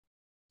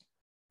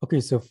Okay,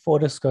 so for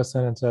this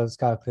question, it says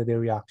calculate the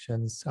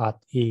reactions at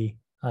A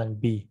and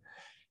B.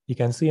 You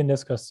can see in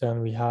this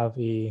question, we have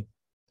a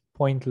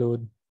point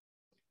load,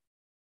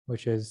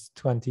 which is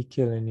 20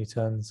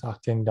 kilonewtons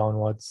acting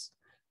downwards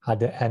at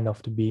the end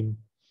of the beam.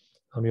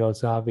 And we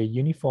also have a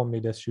uniformly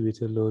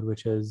distributed load,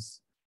 which is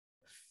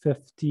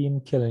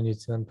 15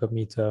 kilonewton per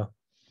meter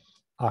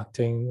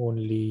acting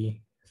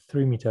only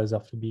 3 meters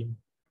off the beam.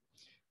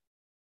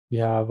 We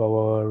have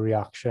our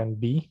reaction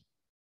B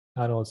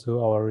and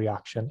also our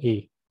reaction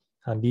A.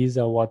 And these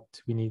are what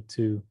we need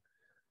to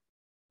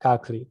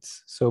calculate.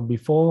 So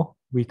before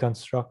we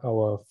construct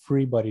our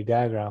free body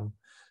diagram,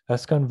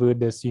 let's convert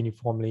this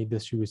uniformly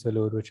distributed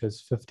load, which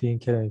is 15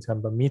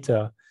 kilonewton per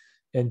meter,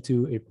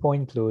 into a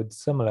point load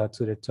similar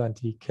to the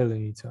 20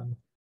 kilonewton.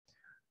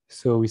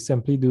 So we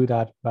simply do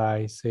that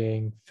by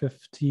saying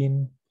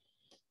 15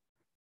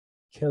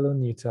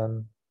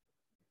 kilonewton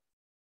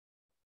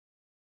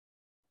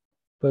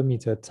per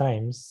meter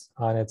times,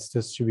 and it's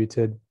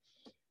distributed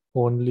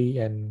only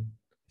in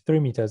 3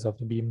 meters of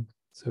the beam.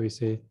 So we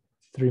say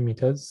 3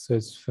 meters, so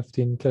it's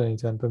 15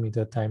 kilonewton per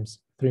meter times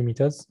 3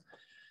 meters,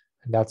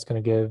 and that's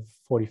going to give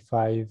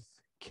 45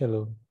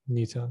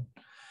 kilonewton.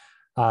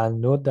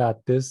 And note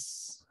that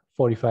this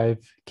 45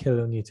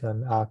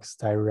 kilonewton acts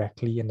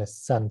directly in the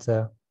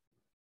center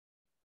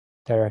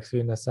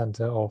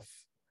of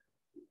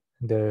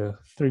the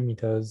 3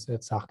 meters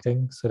it's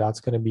acting. So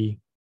that's going to be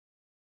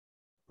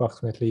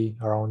approximately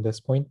around this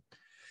point.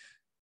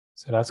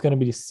 So that's going to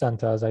be the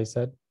center, as I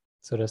said.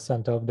 So the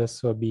center of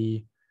this will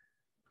be,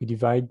 we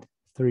divide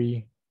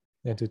 3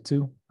 into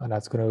 2, and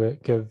that's going to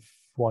give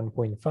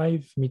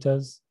 1.5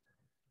 meters.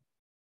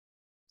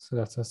 So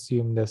let's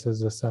assume this is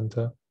the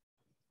center,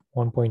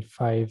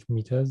 1.5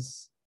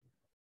 meters.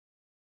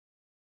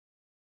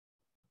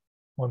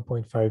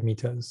 1.5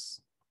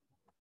 meters.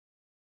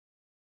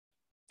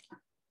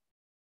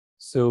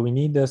 So we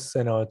need this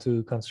in order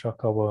to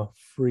construct our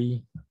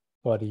free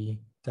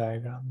body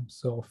diagram.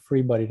 So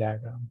free body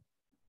diagram.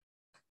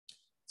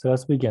 So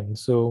let's begin.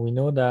 So we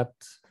know that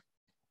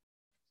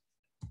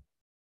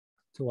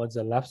towards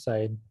the left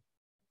side,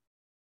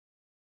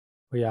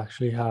 we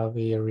actually have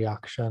a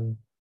reaction.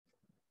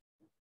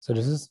 So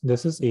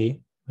this is A.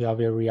 We have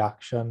a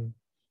reaction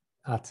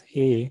at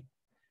A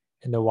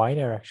in the y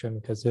direction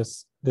because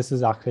this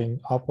is acting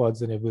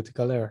upwards in a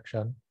vertical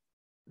direction.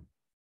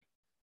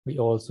 We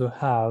also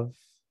have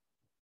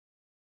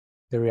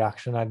the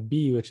reaction at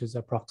B, which is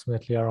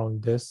approximately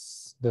around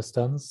this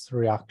distance,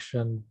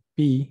 reaction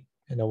B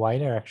in the y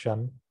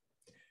direction.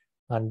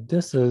 And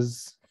this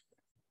is,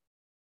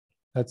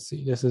 let's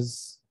see, this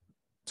is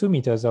 2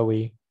 meters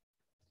away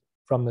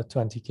from the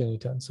 20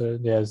 kilonewton. So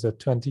there's a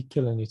 20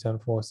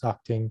 kilonewton force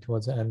acting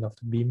towards the end of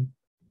the beam.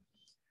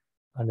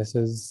 And this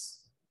is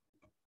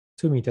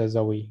 2 meters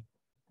away.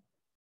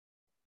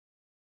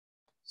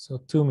 So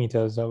 2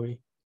 meters away.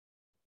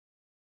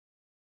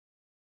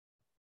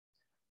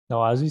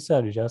 Now, as we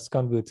said, we just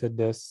converted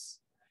this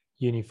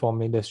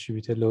uniformly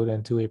distributed load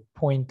into a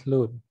point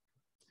load.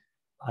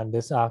 And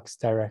this acts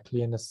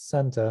directly in the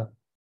center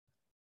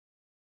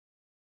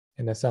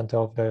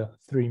of the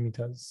 3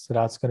 meters. So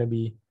that's going to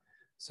be,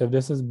 so if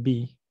this is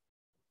B,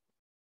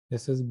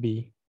 this is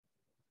B.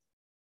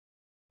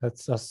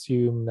 Let's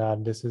assume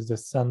that this is the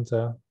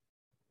center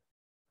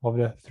of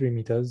the 3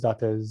 meters.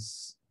 That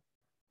is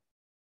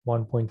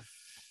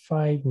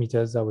 1.5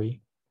 meters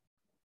away.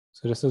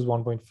 So this is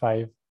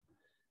 1.5.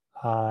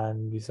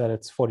 And we said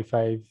it's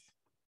 45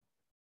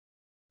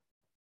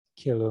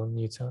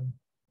 kilonewton.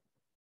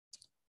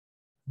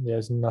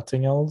 There's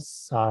nothing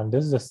else. And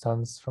this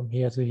distance from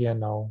here to here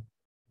now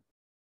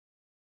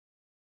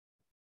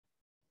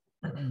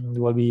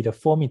will be the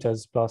 4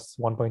 meters plus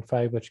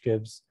 1.5, which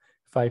gives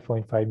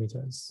 5.5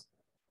 meters.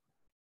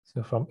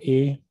 So from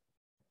A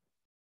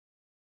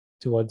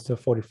towards the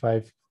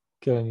 45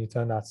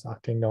 kilonewton that's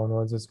acting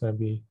downwards is going to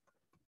be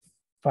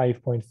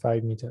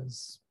 5.5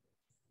 meters.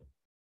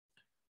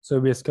 So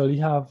we basically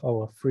have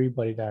our free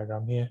body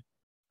diagram here.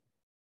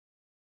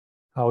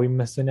 Are we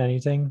missing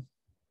anything?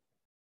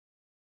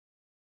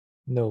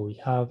 No, we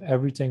have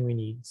everything we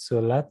need. So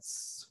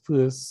let's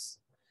first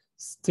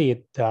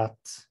state that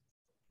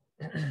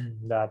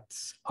that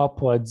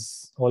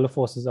upwards, all the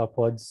forces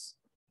upwards,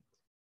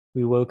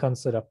 we will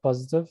consider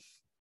positive,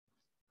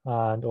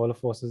 and all the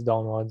forces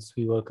downwards,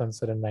 we will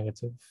consider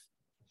negative.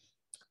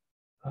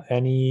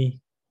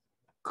 Any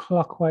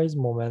clockwise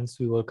moments,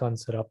 we will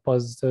consider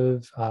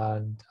positive,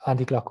 and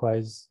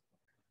anti-clockwise,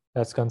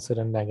 let's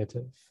consider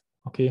negative,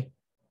 okay?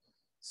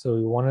 So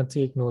we want to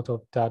take note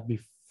of that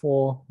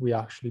before we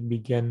actually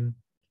begin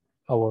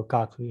our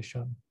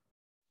calculation.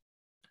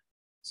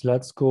 So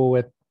let's go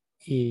with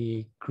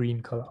a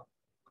green color.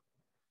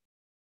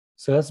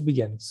 So let's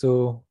begin.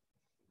 So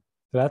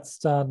let's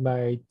start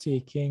by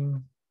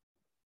taking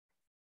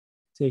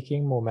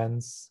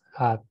moments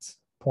at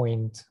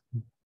point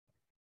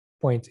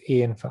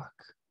A, in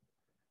fact.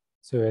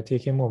 So we're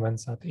taking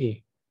moments at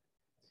A.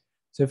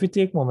 So if we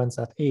take moments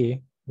at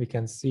A, we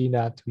can see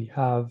that we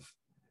have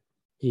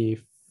a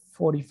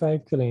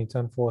 45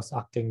 kilonewton force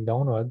acting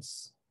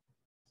downwards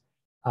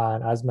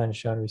And as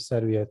mentioned, we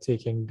said we are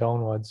taking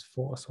downwards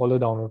force, all the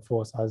downward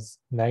force as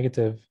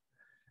negative.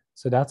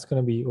 So that's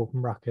going to be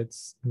open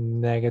brackets,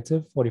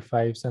 negative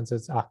 45 since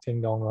it's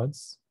acting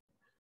downwards,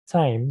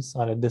 times,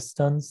 and the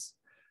distance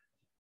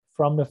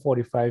from the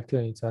 45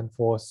 kilonewton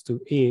force to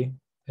A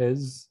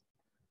is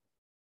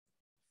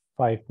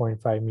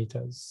 5.5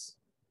 meters,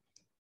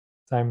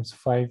 times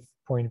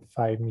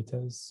 5.5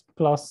 meters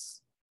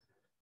plus.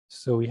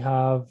 So we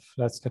have,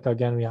 let's look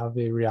again, we have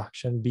a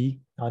reaction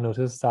B. And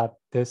notice that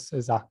this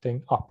is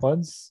acting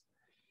upwards.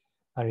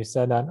 And we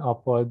said that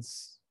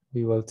upwards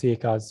we will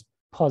take as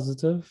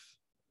positive.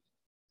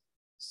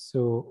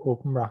 So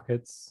open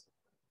brackets,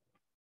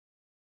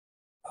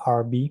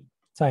 RB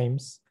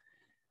times,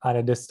 and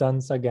the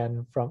distance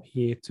again from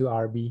A to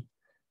RB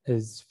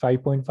is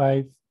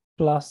 5.5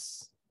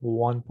 plus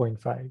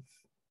 1.5.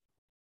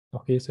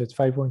 Okay, so it's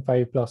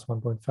 5.5 plus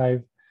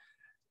 1.5.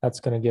 That's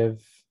going to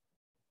give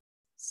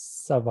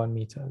 7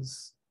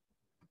 meters.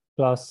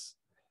 Plus,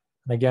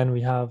 and again,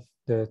 we have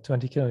the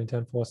 20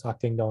 kilonewton force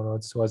acting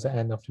downwards towards the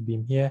end of the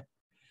beam here.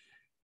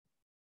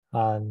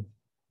 And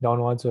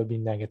downwards will be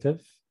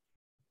negative.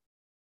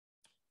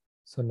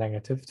 So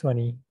negative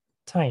 20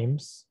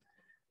 times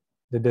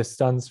the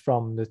distance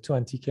from the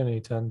 20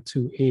 kilonewton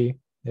to A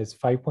is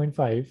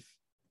 5.5.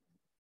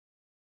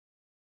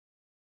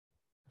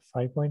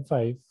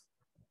 5.5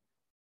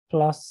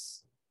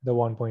 plus the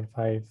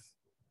 1.5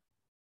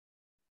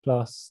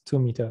 plus 2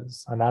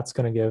 meters. And that's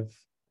going to give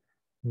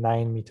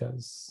 9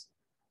 meters.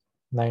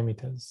 9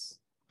 meters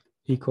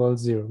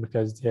equals 0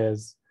 because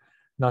there's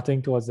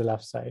nothing towards the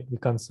left side. We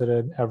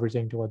considered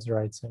everything towards the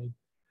right side.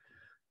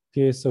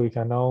 Okay, so we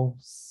can now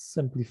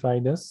simplify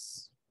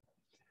this.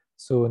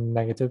 So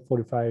negative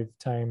 45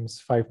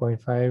 times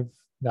 5.5,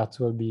 that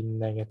will be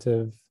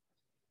negative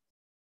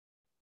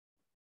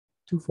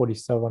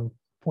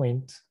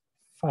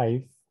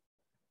 247.5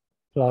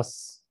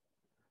 plus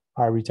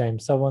RB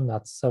times 7,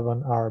 that's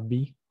 7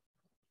 RB.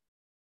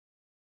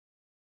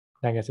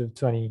 Negative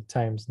 20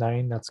 times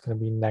 9, that's going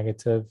to be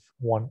negative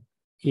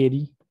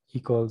 180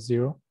 equals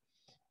 0.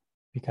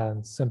 We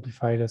can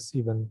simplify this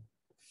even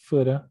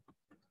further.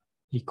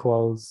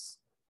 Equals,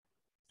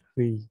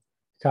 we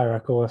carry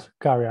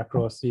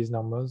across these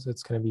numbers,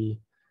 it's going to be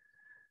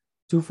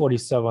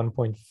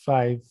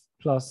 247.5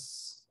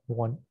 plus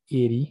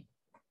 180.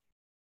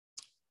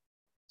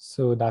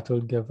 So that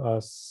will give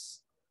us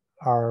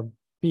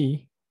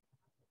RB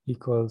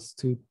equals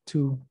to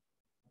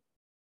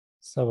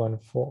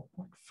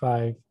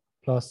 274.5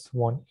 plus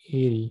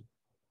 180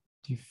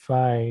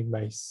 divided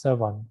by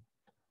 7.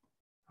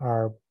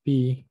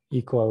 RB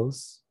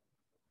equals,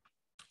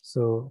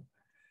 so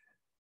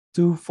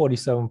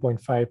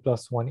 247.5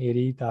 plus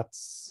 180,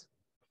 that's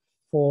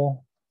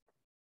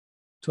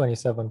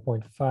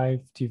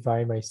 427.5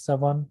 divided by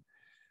 7.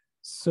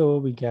 So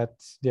we get,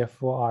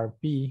 therefore,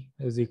 RB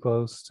is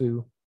equals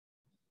to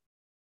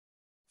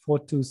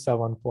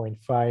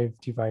 427.5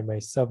 divided by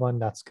 7.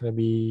 That's going to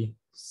be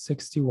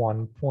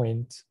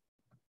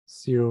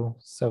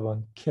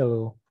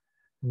 61.07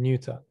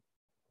 kilonewton.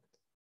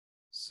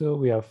 So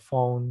we have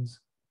found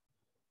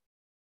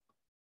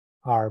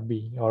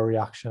RB, or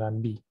reaction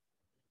and B.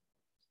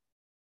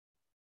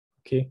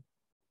 Okay.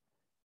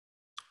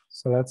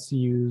 So let's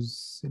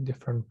use a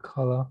different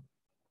color.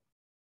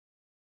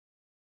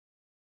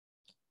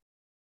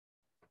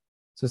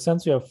 So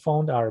since we have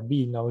found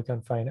RB, now we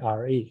can find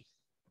RA.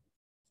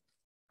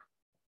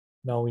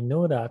 Now we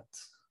know that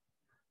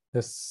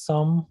the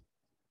sum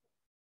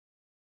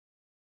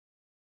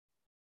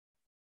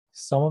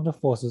of the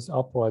forces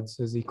upwards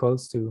is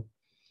equals to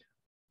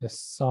the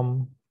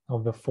sum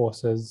of the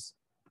forces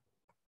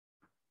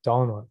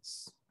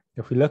downwards.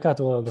 If we look at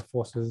all of the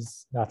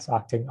forces that's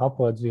acting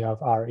upwards, we have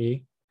RA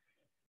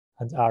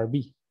and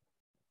RB.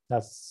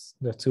 That's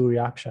the two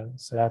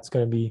reactions. So that's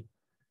going to be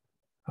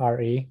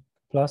RA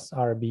plus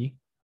RB,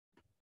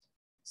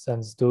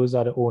 since those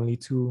are the only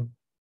two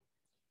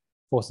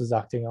forces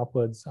acting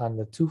upwards, and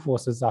the two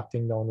forces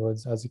acting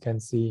downwards, as you can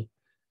see,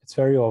 it's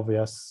very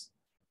obvious.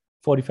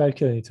 45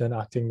 kilonewton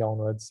acting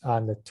downwards,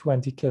 and the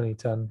 20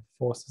 kilonewton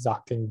force is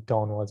acting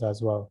downwards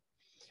as well.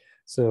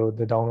 So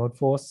the downward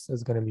force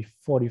is going to be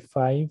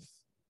 45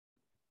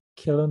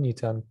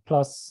 kilonewton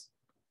plus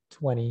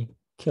 20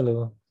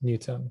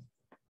 kilonewton.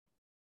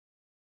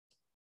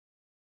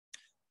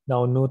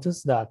 Now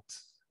notice that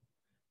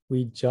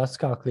we just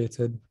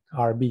calculated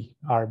RB.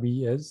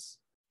 RB is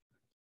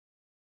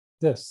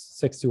this,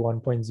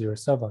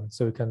 61.07.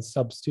 So we can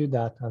substitute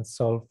that and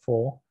solve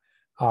for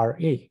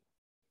RA.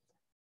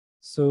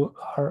 So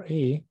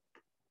RA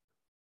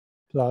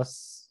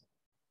plus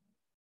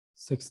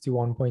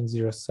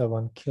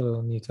 61.07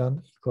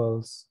 kilonewton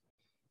equals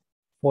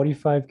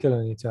 45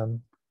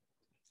 kilonewton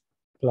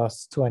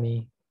plus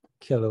 20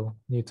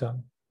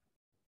 kilonewton.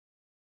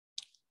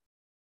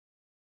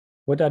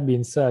 With that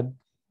being said,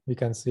 we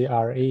can say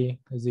RA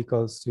is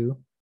equals to,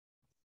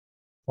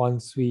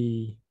 once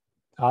we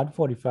add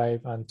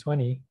 45 and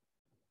 20,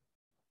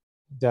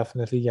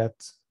 definitely get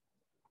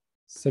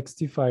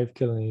 65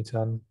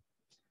 kilonewton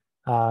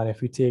And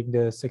if we take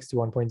the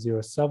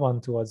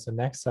 61.07 towards the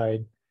next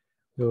side,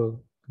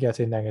 we'll get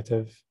a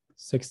negative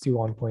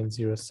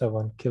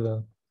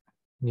 61.07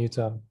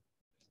 kilonewton.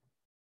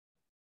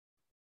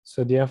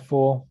 So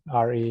therefore,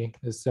 RA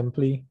is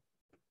simply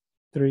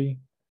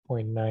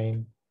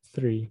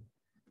 3.93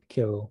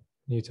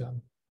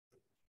 kilonewton.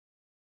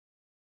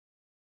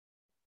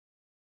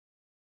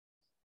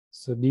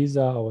 So these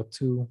are our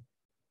two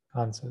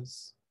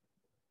answers.